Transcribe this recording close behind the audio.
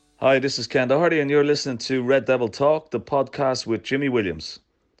Hi, this is Ken Doherty, and you're listening to Red Devil Talk, the podcast with Jimmy Williams.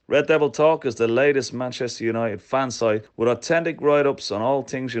 Red Devil Talk is the latest Manchester United fan site with authentic write ups on all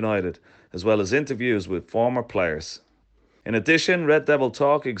things United, as well as interviews with former players. In addition, Red Devil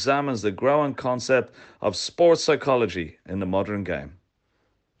Talk examines the growing concept of sports psychology in the modern game.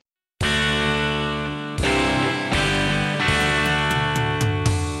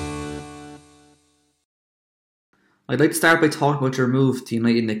 I'd like to start by talking about your move to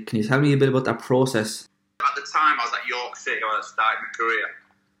United, Nick. Can you tell me a bit about that process? At the time, I was at York City when I started my career.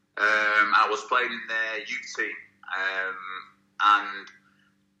 I was playing in their youth team. And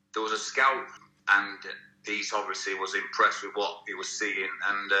there was a scout, and he obviously was impressed with what he was seeing,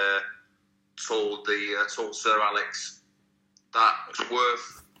 and told Sir Alex that it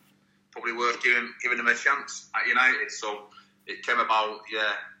was probably worth giving him a chance at United. So it came about,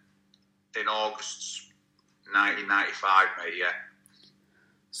 in August 1995, mate. Yeah.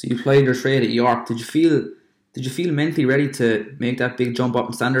 So you played your trade at York. Did you feel mentally ready to make that big jump up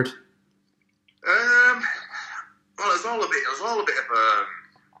in standard? Well, it was all a bit of a.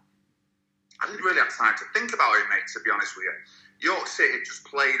 I didn't really have time to think about it, mate. To be honest with you, York City had just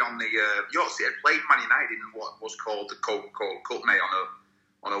played York City had played Man United in what was called the Coca-Cola Cup, mate,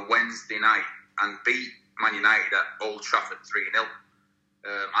 on a Wednesday night, and beat Man United at Old Trafford 3-0.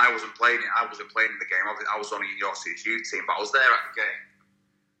 I wasn't playing in the game. I was only in York City's youth team, but I was there at the game,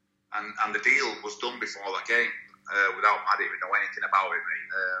 and the deal was done before that game. Without I didn't even know anything about it, mate.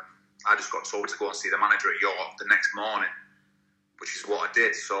 I just got told to go and see the manager at York the next morning, which is what I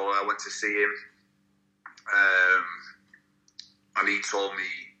did. So I went to see him, and he told me,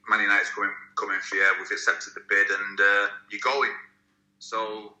 Man United's coming for you. We've accepted the bid, and you're going.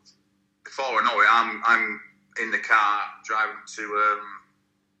 So before I know it, I'm in the car driving to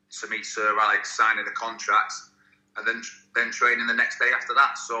meet Sir Alex, signing the contract, and then training the next day after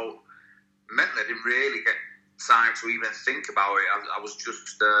that. So mentally, I didn't really get time to even think about it. I was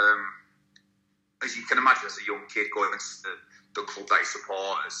just, as you can imagine, as a young kid going into the club that you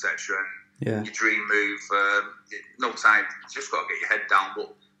support, etc. And your dream move, no time. You just got to get your head down.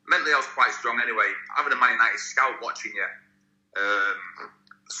 But mentally, I was quite strong anyway. Having a Man United scout watching you,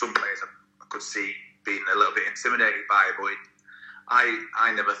 some players I could see being a little bit intimidated by it, but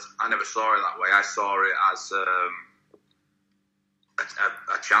I never saw it that way. I saw it as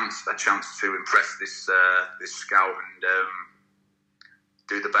a chance to impress this scout and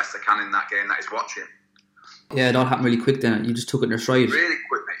do the best I can in that game that he's watching. Yeah, it all happened really quick then. You just took it in your stride. Really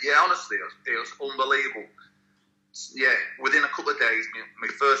quick, mate. Yeah, honestly, it was unbelievable. Yeah, within a couple of days, my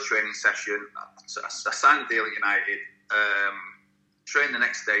first training session, I signed a deal at United. Trained the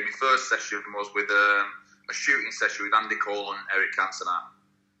next day. My first session was with a shooting session with Andy Cole and Eric Cantona.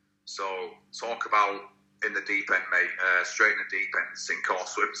 So talk about in the deep end, mate. Straight in the deep end, sink or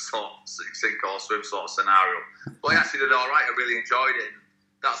swim sort of scenario. But I actually did all right. I really enjoyed it.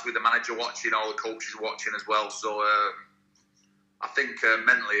 That's with the manager watching, all the coaches watching as well. So I think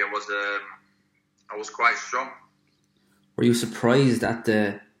mentally I was quite strong. Were you surprised at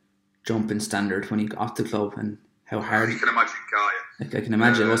the jump in standard when you got off the club and how hard? You can imagine, can't you? I can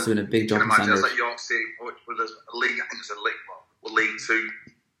imagine it must have been a big jump in standard. I was at York City with a league. I think it was a League Two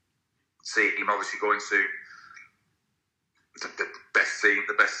team, obviously going to the best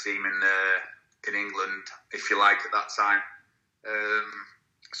team in England, if you like, at that time.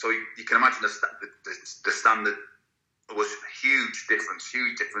 So you can imagine the standard was huge difference.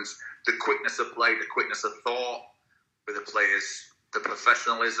 The quickness of play, the quickness of thought with the players, the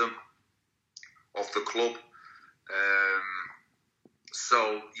professionalism of the club.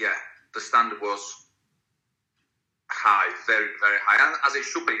 So yeah, the standard was high, very, very high, as it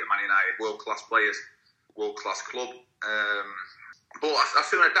should be at Man United. World-class players, world-class club. But I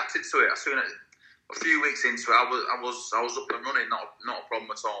soon adapted to it. A few weeks into it, I was up and running. Not a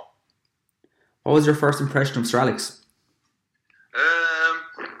problem at all. What was your first impression of Sir Alex?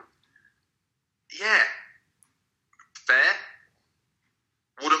 Yeah, fair.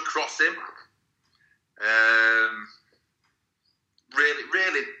 Wouldn't cross him.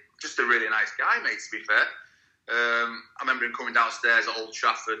 Really, just a really nice guy, mate, to be fair. I remember him coming downstairs at Old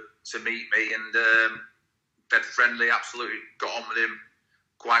Trafford to meet me, and dead friendly, absolutely got on with him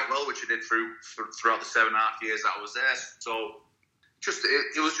quite well, which I did throughout the 7.5 years that I was there. So,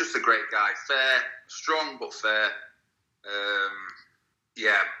 it was just a great guy. Fair, strong but fair.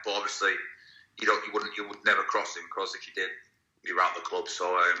 But obviously, you would never cross him, because if you did, you're out the club.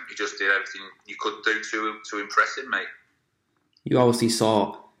 So you just did everything you could do to impress him, mate. You obviously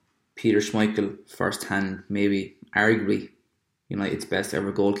saw Peter Schmeichel firsthand, maybe arguably United's best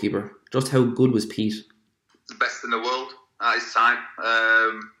ever goalkeeper. Just how good was Pete? The best in the world at his time,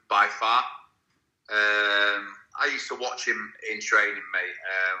 by far. I used to watch him in training, mate.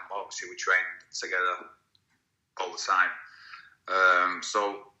 Obviously, we trained together all the time.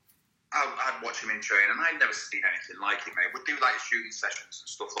 So I'd watch him in training, and I'd never seen anything like it, mate. We'd do like shooting sessions and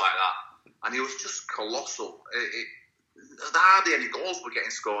stuff like that, and he was just colossal. Hardly any goals were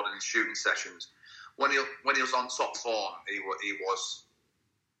getting scored in his shooting sessions. When he was on top form, he was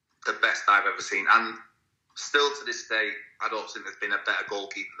the best I've ever seen, and still to this day, I don't think there's been a better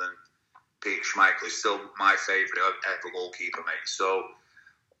goalkeeper than Peter Schmeichel. He's still my favourite ever goalkeeper, mate. So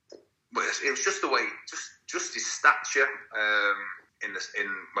it was just the way, just his stature.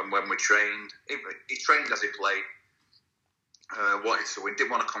 When we trained, he trained as he played. Wanted to win,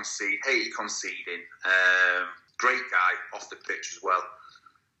 didn't want to concede. Hated conceding. Great guy off the pitch as well.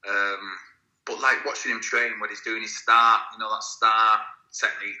 But like watching him train when he's doing his start, that start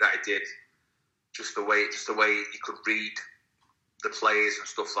technique that he did, just the way he could read the players and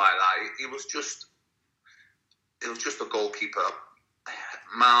stuff like that. It was just a goalkeeper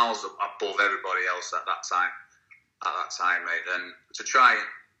miles above everybody else at that time, mate. And to try,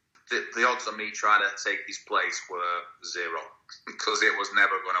 the odds of me trying to take his place were zero, because it was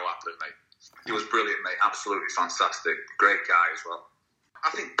never going to happen, mate. He was brilliant, mate. Absolutely fantastic. Great guy as well. I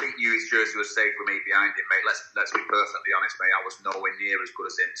think Pete knew his jersey was safe with me behind him, mate. Let's be perfectly honest, mate. I was nowhere near as good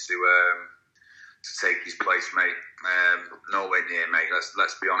as him to take his place, mate. Nowhere near, mate.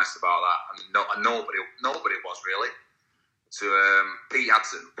 Let's be honest about that. And nobody was really. Pete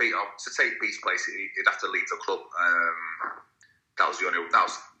to take Pete's place, he'd have to leave the club. That was the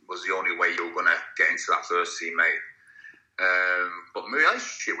only way you were going to get into that first team, mate. But my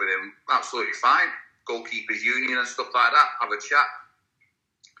relationship with him, absolutely fine. Goalkeepers union and stuff like that. Have a chat.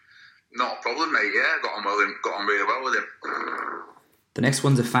 Not a problem, mate. Yeah, got on really well with him. The next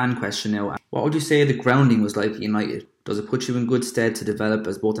one's a fan question now. What would you say the grounding was like at United? Does it put you in good stead to develop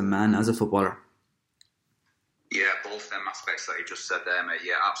as both a man and as a footballer? Yeah, both them aspects that you just said there, mate.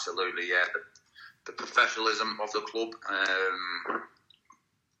 Yeah, absolutely. Yeah, the professionalism of the club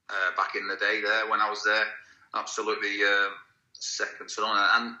back in the day there when I was there, absolutely second to none.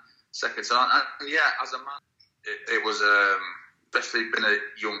 And yeah, as a man, it was especially being a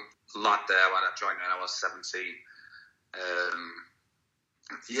young lad there when I joined when I was 17.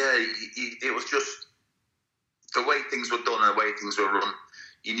 It was just the way things were done and the way things were run.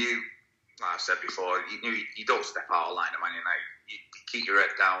 You knew, like I've said before, you don't step out of line at Man United. You keep your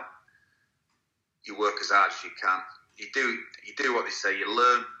head down. You work as hard as you can. You do what they say. You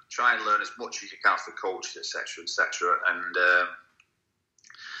try and learn as much as you can from coaches, etc., etc. And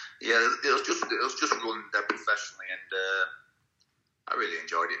it was just run there professionally, and I really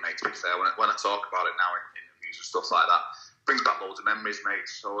enjoyed it, mate. To be fair, when I talk about it now in interviews and stuff like that, brings back loads of memories, mate.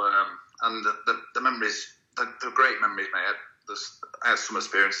 So and the memories, the great memories, mate. I had some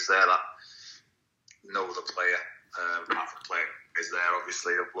experiences there that no other player, half a player is there,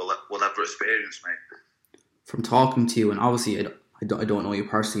 obviously, will ever experience, mate. From talking to you, and obviously I don't know you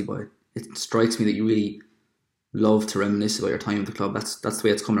personally, but it strikes me that you really love to reminisce about your time at the club. That's the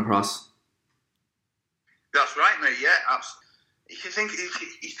way it's coming across. That's right, mate. Yeah, absolutely. If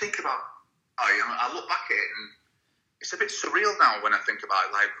you think about, I look back at it, and it's a bit surreal now when I think about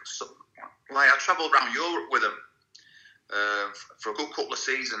it. Like I travelled around Europe with them for a good couple of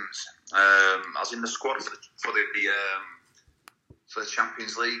seasons. I was in the squad for the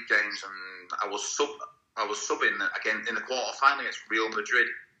Champions League games, and I was subbing again in the quarter final against Real Madrid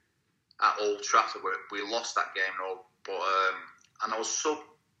at Old Trafford. We lost that game, and I was sub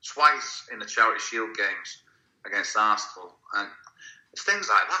twice in the Charity Shield games against Arsenal, and it's things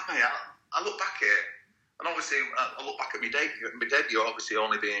like that, mate. I look back at it, and obviously I look back at my debut, obviously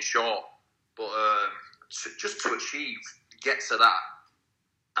only being short, but just to get to that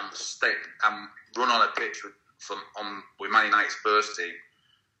and stay and run on a pitch with Man United's first team,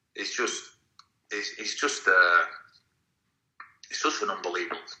 it's just an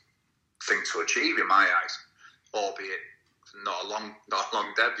unbelievable thing to achieve in my eyes, albeit not a long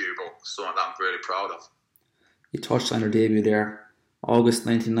debut, but something that I'm really proud of. You touched on your debut there, August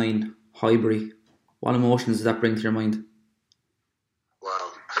 99, Highbury. What emotions does that bring to your mind?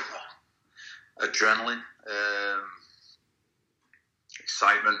 Well, adrenaline,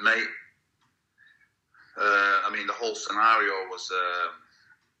 excitement, mate. The whole scenario was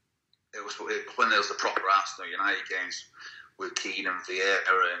it was when there was the proper Arsenal United games with Keane and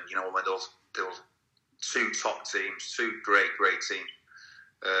Vieira, and when there was two top teams, two great teams,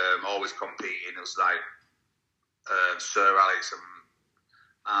 always competing. It was like Sir Alex and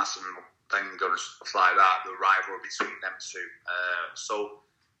Arsene Wenger and stuff like that. The rivalry between them two. So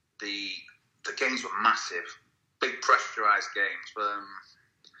the games were massive, big pressurised games.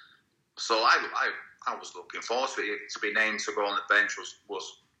 So I was looking forward to it. To be named to go on the bench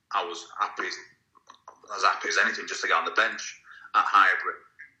was I was happy as anything just to get on the bench at Highbury.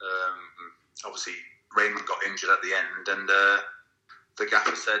 Obviously, Raymond got injured at the end, and the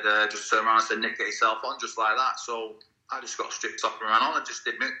gaffer said, just turn around and said, Nick, get yourself on, just like that. So I just got stripped off and ran on and just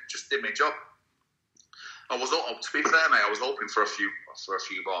did my job. To be fair, mate, I was hoping for a few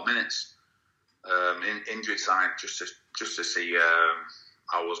more minutes in injury time just to see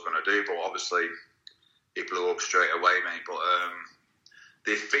how I was going to do, but obviously it blew up straight away, mate. But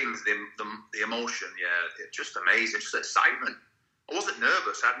the feelings, the emotion, yeah, it's just amazing, just excitement. I wasn't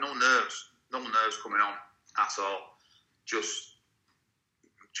nervous. I had no nerves coming on at all. Just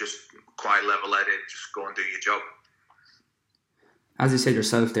quite level-headed. Just go and do your job. As you said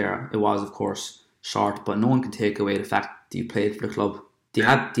yourself there, it was, of course, short, but no one can take away the fact that you played for the club. Do you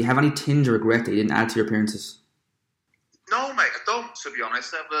have any tinge of regret that you didn't add to your appearances? No, mate, I don't, to be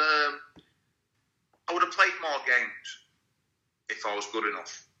honest. I would have played more games if I was good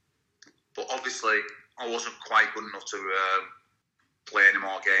enough. But obviously, I wasn't quite good enough to play any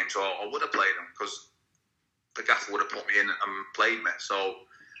more games, or I would have played them, because the gaffer would have put me in and played me. So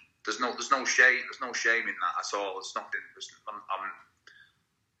there's no shame in that at all. There's nothing.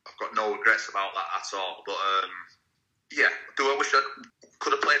 I've got no regrets about that at all. But yeah, do I wish I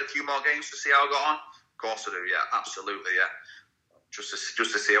could have played a few more games to see how I got on? Of course I do. Yeah, absolutely. Yeah, just to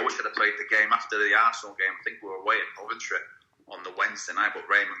see. I wish I'd have played the game after the Arsenal game. I think we were away at Coventry on the Wednesday night, but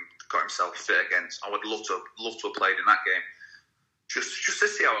Raymond got himself fit again. I would love to have played in that game. Just to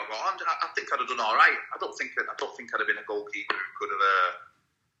see how I got on. I think I'd have done all right. I don't think I'd have been a goalkeeper who could have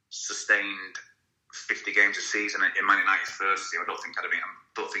sustained 50 games a season in Man United's first team. I don't think I'd been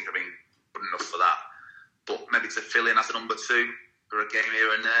good enough for that. But maybe to fill in as a number two for a game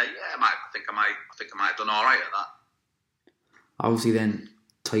here and there, yeah, I think I might have done all right at that. Obviously, then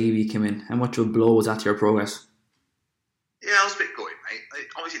Taibbi came in. How much of a blow was that to your progress? Yeah, I was a bit gutted, mate.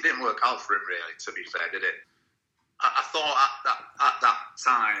 It obviously didn't work out for him, really. To be fair, did it? I thought at that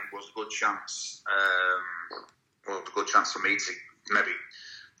time was a good chance. A good chance for me to maybe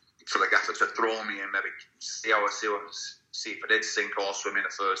for the gaffer to throw me and maybe see if I did sink or swim in the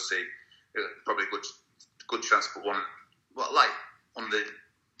first team. Probably a good chance for one. Well, like one of the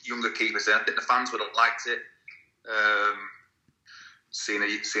younger keepers there. I think the fans would have liked it. Seeing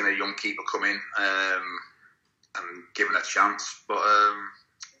a young keeper come in and given a chance, but.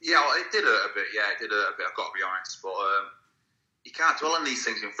 Yeah, it did hurt a bit. Yeah, it did hurt a bit. I've got to be honest, but you can't dwell on these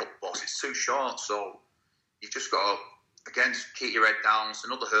things in football. It's too short, so you've just got to again just keep your head down. It's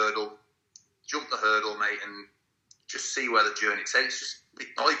another hurdle. Jump the hurdle, mate, and just see where the journey takes. Just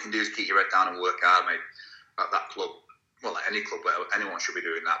all you can do is keep your head down and work hard, mate. At that club, well, at any club, anyone should be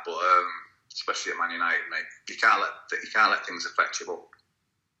doing that, but especially at Man United, mate. You can't let things affect you. But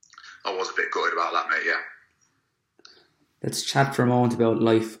I was a bit gutted about that, mate. Yeah. Let's chat for a moment about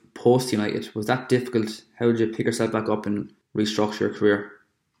life post-United. Was that difficult? How did you pick yourself back up and restructure your career?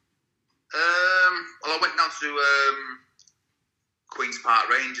 Well, I went down to Queen's Park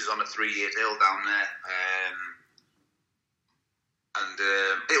Rangers on a 3-year deal down there, and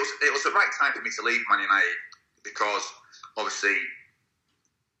it was the right time for me to leave Man United, because obviously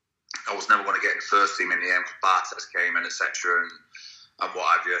I was never going to get in the first team in the end. Bartes came in, etc., and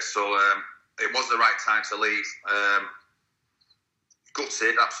what have you. So it was the right time to leave.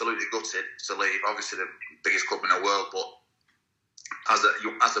 Gutted, absolutely gutted to leave. Obviously, the biggest club in the world, but as a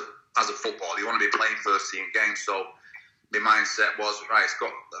footballer, you want to be playing first team games. So my mindset was right.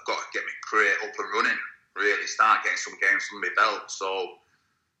 I've got to get my career up and running. Really, start getting some games under my belt. So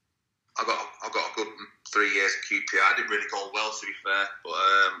I got a good 3 years at QPR. I didn't really go well, to be fair, but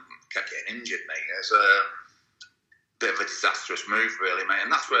kept getting injured, mate. It's a bit of a disastrous move, really, mate. And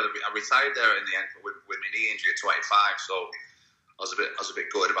that's where I retired there in the end with my knee injury at 25. So. I was a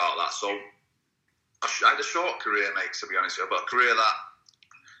bit gutted about that. So I had a short career, mate, to be honest with you, but a career that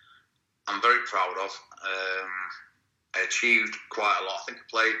I'm very proud of. I achieved quite a lot. I think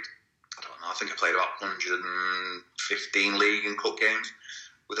I played about 115 league and cup games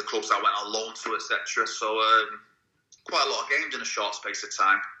with the clubs I went on loan to, etc. So quite a lot of games in a short space of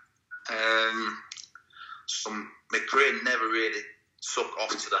time. My career never really took off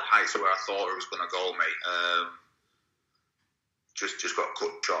to the heights where I thought it was going to go, mate. Just got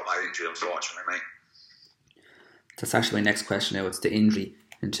cut short by injury, unfortunately, mate. That's actually my next question now. It's the injury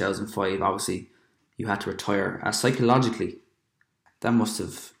in 2005. Obviously, you had to retire. Psychologically, that must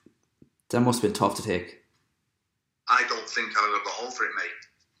have been tough to take. I don't think I ever got over it, mate.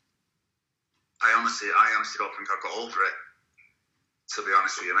 I honestly don't think I got over it, to be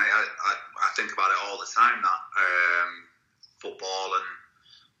honest with you, mate. I think about it all the time, that football and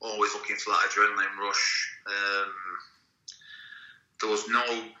always looking for that adrenaline rush. There was no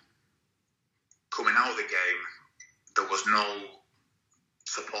coming out of the game. There was no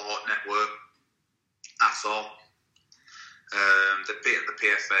support network at all. The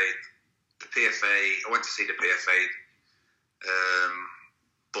PFA. I went to see the PFA,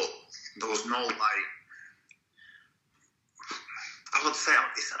 but there was no I would say, I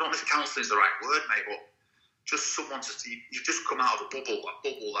don't know if counselling is the right word, mate, but just someone to see. You've just come out of a bubble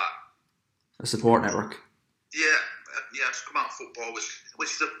that. A support network. Yeah, just come out of football, which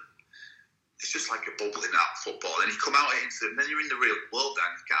is it's just like a bubble in that football. And you come out into, then you're in the real world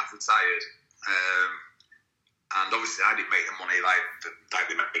then, you can't retired. And obviously I didn't make the money like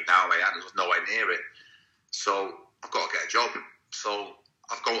we make now, mate, and I was nowhere near it. So I've got to get a job. So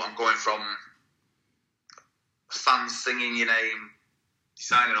I'm going from fans singing your name,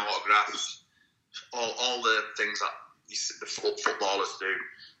 signing autographs, all the things that the footballers do,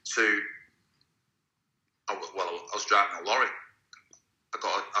 to I was driving a lorry.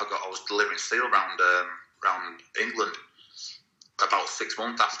 I was delivering steel around England about 6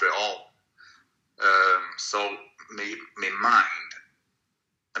 months after it all. So my mind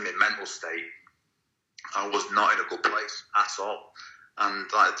and my mental state, I was not in a good place at all. And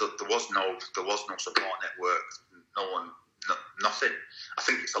there was no support network, nothing. I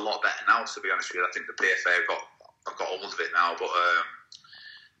think it's a lot better now, to be honest with you. I think the PFA have got hold of it now, but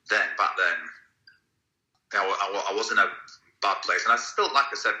back then, I was in a bad place, and I still, like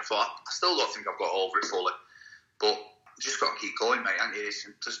I said before, I still don't think I've got over it fully. But you just got to keep going, mate. And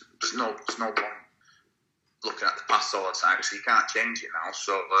there's no point looking at the past all the time, so you can't change it now.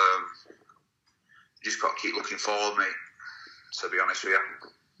 So you just got to keep looking forward, mate. To be honest with you,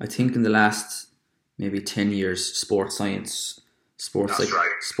 I think in the last maybe 10 years, sports science, sports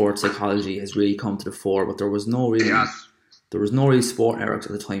psychology has really come to the fore. But there was no really sport networks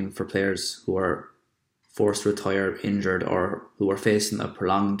at the time for players who are forced to retire, injured, or who are facing a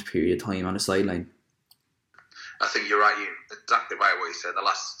prolonged period of time on the sideline. I think you're right. You're exactly right what you said. The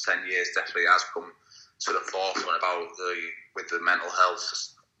last 10 years definitely has come to the forefront about with the mental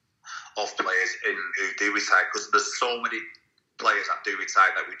health of players who do retire, because there's so many players that do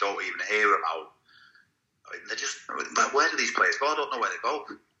retire that we don't even hear about. I mean, they're just, where do these players go? I don't know where they go.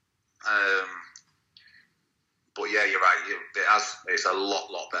 But yeah, you're right. It's a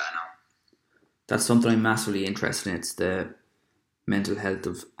lot better now. That's something I'm massively interested in. It's the mental health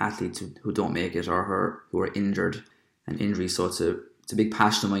of athletes who don't make it, or who are injured and injuries. So it's a big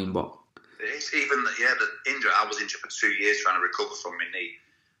passion of mine. But it's even the injury. I was injured for 2 years trying to recover from my knee,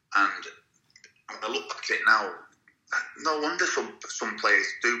 and when I look back at it now, no wonder some players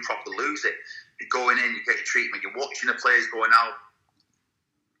do properly lose it. You're going in, you get your treatment, you're watching the players going out,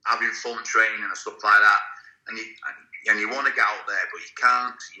 having fun training and stuff like that, and you want to get out there, but you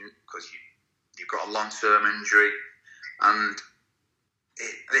can't because you've got a long-term injury, and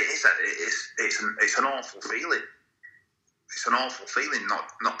it's an awful feeling. It's an awful feeling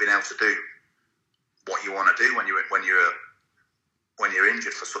not being able to do what you want to do when you're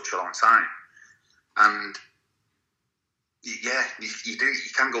injured for such a long time, and yeah, you do.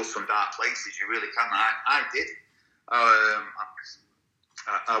 You can go some dark places. You really can. I did. I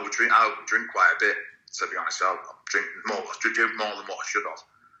would drink quite a bit. To be honest, I drink more than what I should have.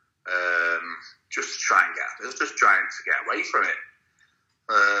 Just trying to get away from it.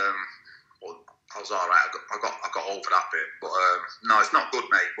 But I was all right. I got over that bit. But no, it's not good,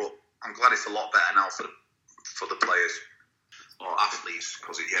 mate. But I'm glad it's a lot better now for the players or athletes,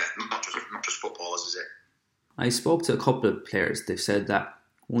 because not just footballers, is it? I spoke to a couple of players. They've said that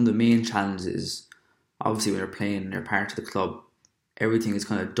one of the main challenges is, obviously, when you're playing and you're part of the club, everything is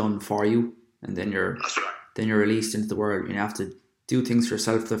kind of done for you, and then you're released into the world. You have to do things for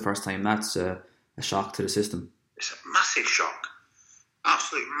yourself for the first time. That's a shock to the system. It's a massive shock,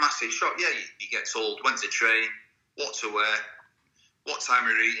 absolute massive shock. Yeah, you get told when to train, what to wear, what time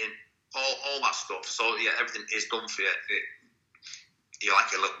you're eating, all that stuff. So yeah, everything is done for you. You're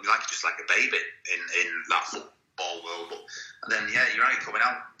just like a baby in that football world. But then you're right, coming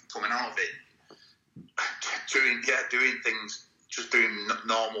out of it, doing things, just doing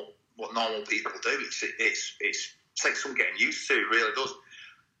what normal people do. It takes some getting used to. It really does.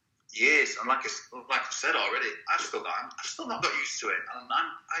 Years, and like I said already, I've still not got used to it. And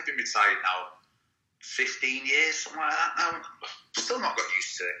I've been retired now 15 years, something like that. Now I've still not got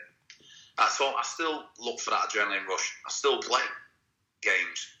used to it. So I still look for that adrenaline rush. I still play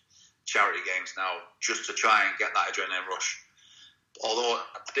games, charity games now, just to try and get that adrenaline rush. Although I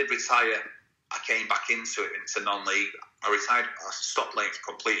did retire, I came back into non-league. I stopped playing for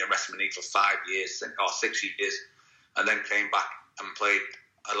complete and wrestling league for 5 years or 6 years, and then came back and played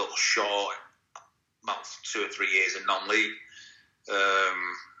a little short, about 2 or 3 years in non-league.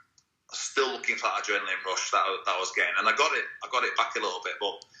 Still looking for that adrenaline rush that I was getting, and I got it back a little bit,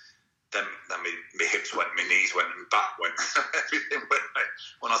 but then my hips went, my knees went, and my back went, everything went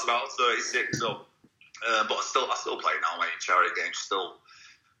when I was about 36. So, but I still play now, mate, in charity games. Still,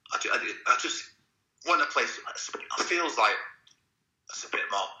 I just when I play, it feels like it's a bit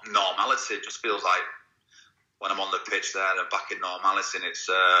more normality. It just feels like when I'm on the pitch there, I'm back in normality, and it's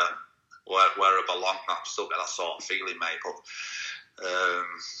where I belong. I still get that sort of feeling, mate. But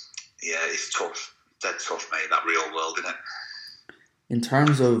yeah, it's tough, dead tough, mate. That real world, isn't it? In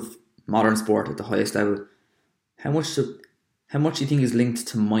terms of modern sport at the highest level, how much do you think is linked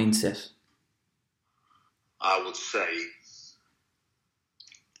to mindset? I would say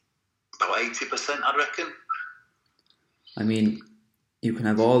about 80%, I reckon. I mean, you can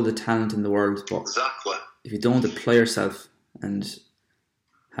have all the talent in the world, but exactly, if you don't apply yourself and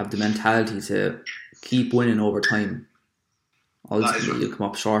have the mentality to keep winning over time, ultimately you'll come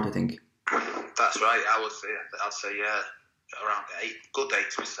up short, I think. That's right. I'd say yeah, around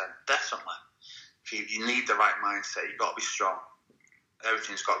 80%, definitely. If you need the right mindset, you've got to be strong.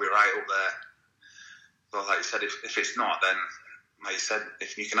 Everything's got to be right up there. But like you said, if it's not, then like you said,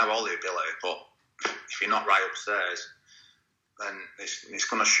 if you can have all the ability, but if you're not right upstairs, then it's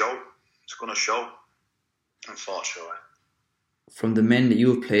going to show. It's going to show, unfortunately. From the men that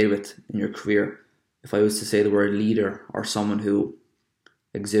you have played with in your career, if I was to say the word leader or someone who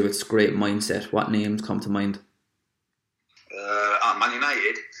exhibits great mindset, what names come to mind? At Man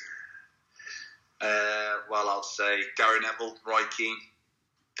United, well, I'll say Gary Neville, Roy Keane,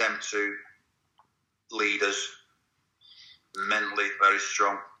 them two leaders, mentally very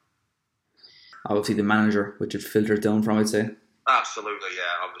strong. Obviously the manager, which it filters down from, I'd say. Absolutely,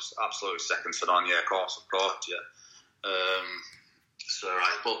 yeah. I was absolutely second to none, yeah, of course, yeah. So,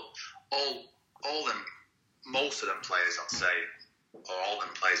 right, but all them, most of them players, I'd say, or all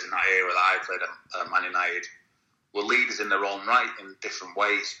them players in that era that I played at Man United, were leaders in their own right in different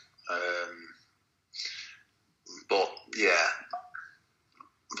ways. But yeah,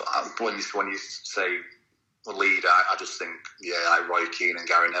 when you say a leader, I just think, yeah, Roy Keane and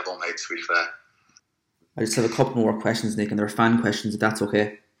Gary Neville, mate, to be fair. I just have a couple more questions, Nick, and they're fan questions, if that's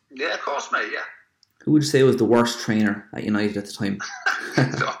okay. Yeah, of course, mate, yeah. Who would you say was the worst trainer at United at the time?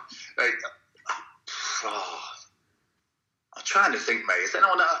 I'm trying to think, mate. Is there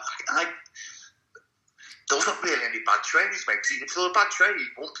anyone there wasn't really any bad trainers, mate, because if there was a bad trainer, you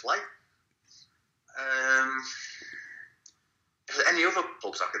won't play. Is there any other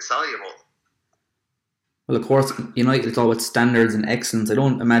clubs I could tell you about? Well, of course, United, it's all about standards and excellence. I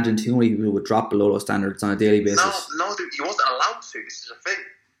don't imagine too many people would drop below those standards on a daily basis. No, he wasn't allowed to. This is a thing.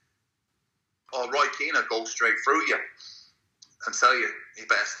 Or Roy Keane would go straight through you and tell you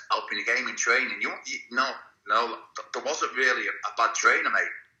better start up in your game in training. No, there wasn't really a bad trainer,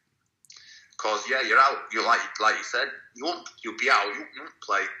 mate. Because yeah, you're out. You like you said, you'll be out. You won't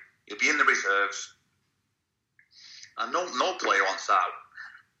play. You'll be in the reserves, and no player wants out.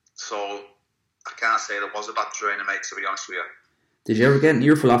 So I can't say there was a bad trainer, mate. To be honest with you. Did you ever get an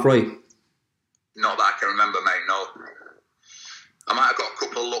earful off Roy? Not that I can remember, mate. No. I might have got a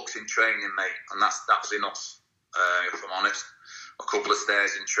couple of looks in training, mate, and that was enough. If I'm honest, a couple of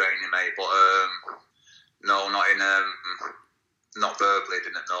stares in training, mate, but no, not in not verbally,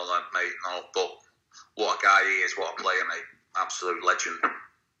 didn't know that, mate. No, but what a guy he is, what a player, mate. Absolute legend.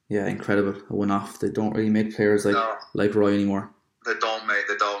 Yeah, incredible. A one-off. They don't really make players like Roy anymore. They don't, mate.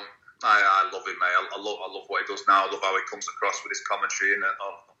 They don't. I love him, mate. I love what he does now. I love how he comes across with his commentary and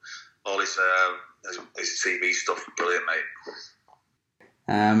all his TV stuff. Brilliant, mate.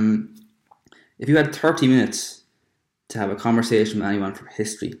 If you had 30 minutes to have a conversation with anyone from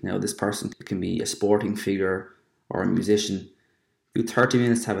history, now this person can be a sporting figure or a musician, if you had 30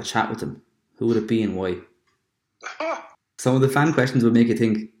 minutes to have a chat with them, who would it be and why? Some of the fan questions would make you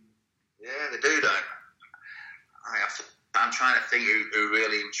think. Yeah, they do, don't they? I'm trying to think who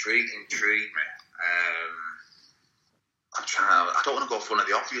really intrigued me. I don't want to go for one of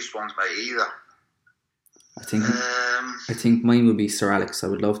the obvious ones, mate, either. I think mine would be Sir Alex. I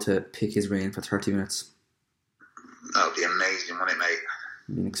would love to pick his brain for 30 minutes. That would be amazing, wouldn't it, mate?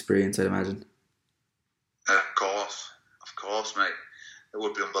 It'd be an experience, I'd imagine. Of course, mate. It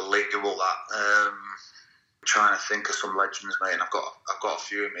would be unbelievable, that. I'm trying to think of some legends, mate, and I've got a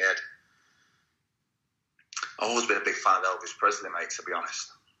few in my head. I've always been a big fan of Elvis Presley, mate, to be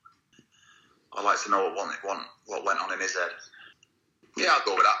honest. I'd like to know what went on in his head. Yeah, I'll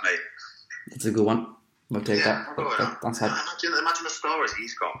go with that, mate. It's a good one. We'll take that. That's imagine the stories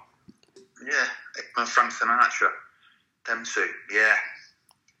he's got. Yeah, and Frank Sinatra. Them two, yeah.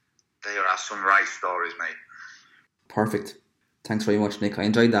 That's some right stories, mate. Perfect. Thanks very much, Nick. I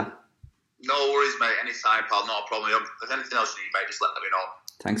enjoyed that. No worries, mate. Anytime, pal. Not a problem. If there's anything else you need, mate, just let me know.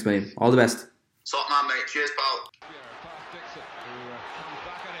 Thanks, mate. All the best. Top man, mate. Cheers, pal.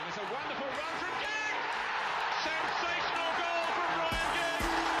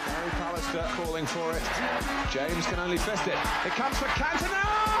 Calling for it. James can only fist it. It comes for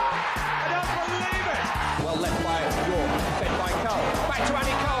Cantona.